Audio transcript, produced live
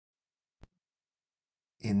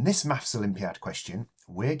In this Maths Olympiad question,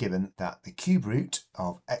 we're given that the cube root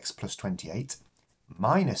of x plus 28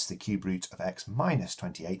 minus the cube root of x minus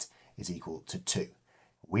 28 is equal to 2.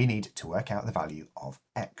 We need to work out the value of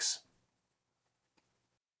x.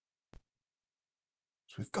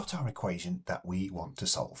 So we've got our equation that we want to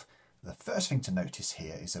solve. The first thing to notice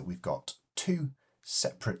here is that we've got two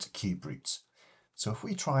separate cube roots. So if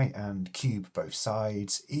we try and cube both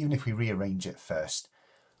sides, even if we rearrange it first,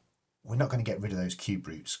 we're not going to get rid of those cube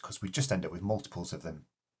roots because we just end up with multiples of them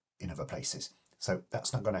in other places. So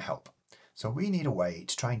that's not going to help. So we need a way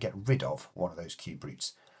to try and get rid of one of those cube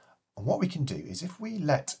roots. And what we can do is if we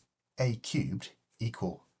let a cubed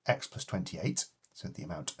equal x plus 28, so the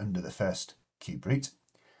amount under the first cube root,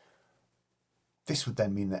 this would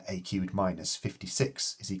then mean that a cubed minus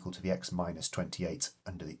 56 is equal to the x minus 28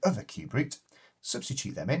 under the other cube root.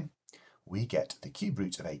 Substitute them in, we get the cube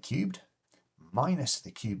root of a cubed minus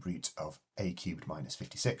the cube root of a cubed minus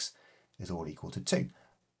 56 is all equal to 2.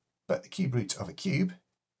 But the cube root of a cube,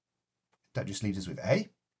 that just leaves us with a.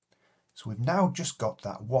 So we've now just got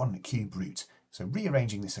that one cube root. So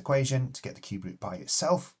rearranging this equation to get the cube root by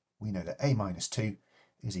itself, we know that a minus 2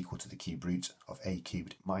 is equal to the cube root of a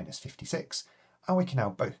cubed minus 56. And we can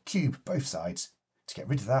now cube both sides to get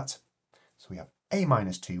rid of that. So we have a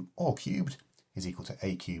minus 2 all cubed is equal to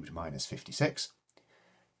a cubed minus 56.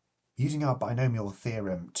 Using our binomial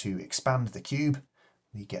theorem to expand the cube,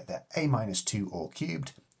 we get that a minus 2 all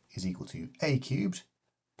cubed is equal to a cubed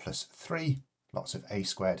plus 3, lots of a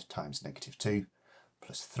squared times negative 2,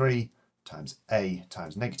 plus 3 times a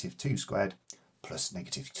times negative 2 squared plus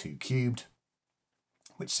negative 2 cubed,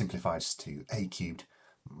 which simplifies to a cubed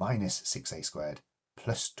minus 6a squared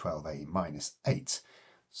plus 12a minus 8.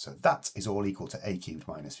 So that is all equal to a cubed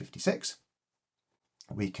minus 56.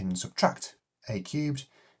 We can subtract a cubed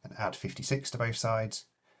and add 56 to both sides.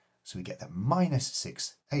 So we get that minus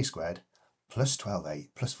 6a squared plus 12a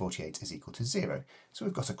plus 48 is equal to 0. So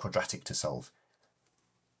we've got a quadratic to solve.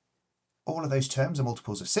 All of those terms are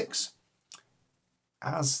multiples of 6.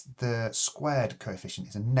 As the squared coefficient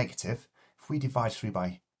is a negative, if we divide through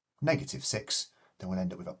by negative 6, then we'll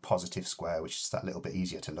end up with a positive square, which is that little bit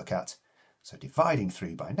easier to look at. So dividing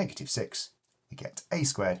through by negative 6, we get a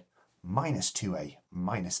squared minus 2a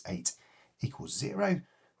minus 8 equals 0,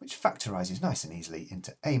 which factorises nice and easily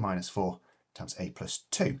into a minus 4 times a plus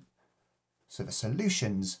 2. So the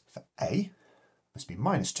solutions for a must be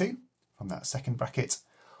minus 2 from that second bracket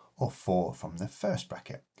or 4 from the first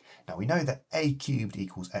bracket. Now we know that a cubed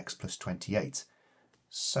equals x plus 28.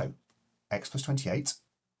 So x plus 28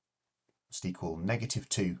 must equal negative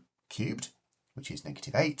 2 cubed, which is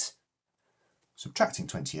negative 8. Subtracting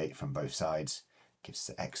 28 from both sides gives us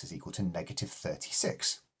that x is equal to negative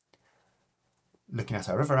 36. Looking at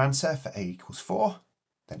our other answer for a equals 4,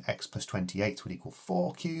 then x plus 28 would equal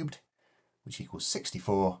 4 cubed, which equals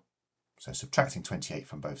 64. So subtracting 28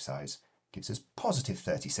 from both sides gives us positive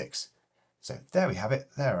 36. So there we have it.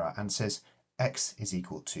 There are our answers. X is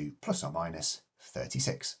equal to plus or minus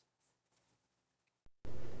 36.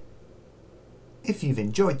 If you've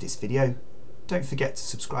enjoyed this video, don't forget to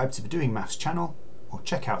subscribe to the Doing Maths channel or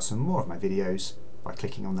check out some more of my videos by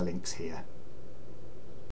clicking on the links here.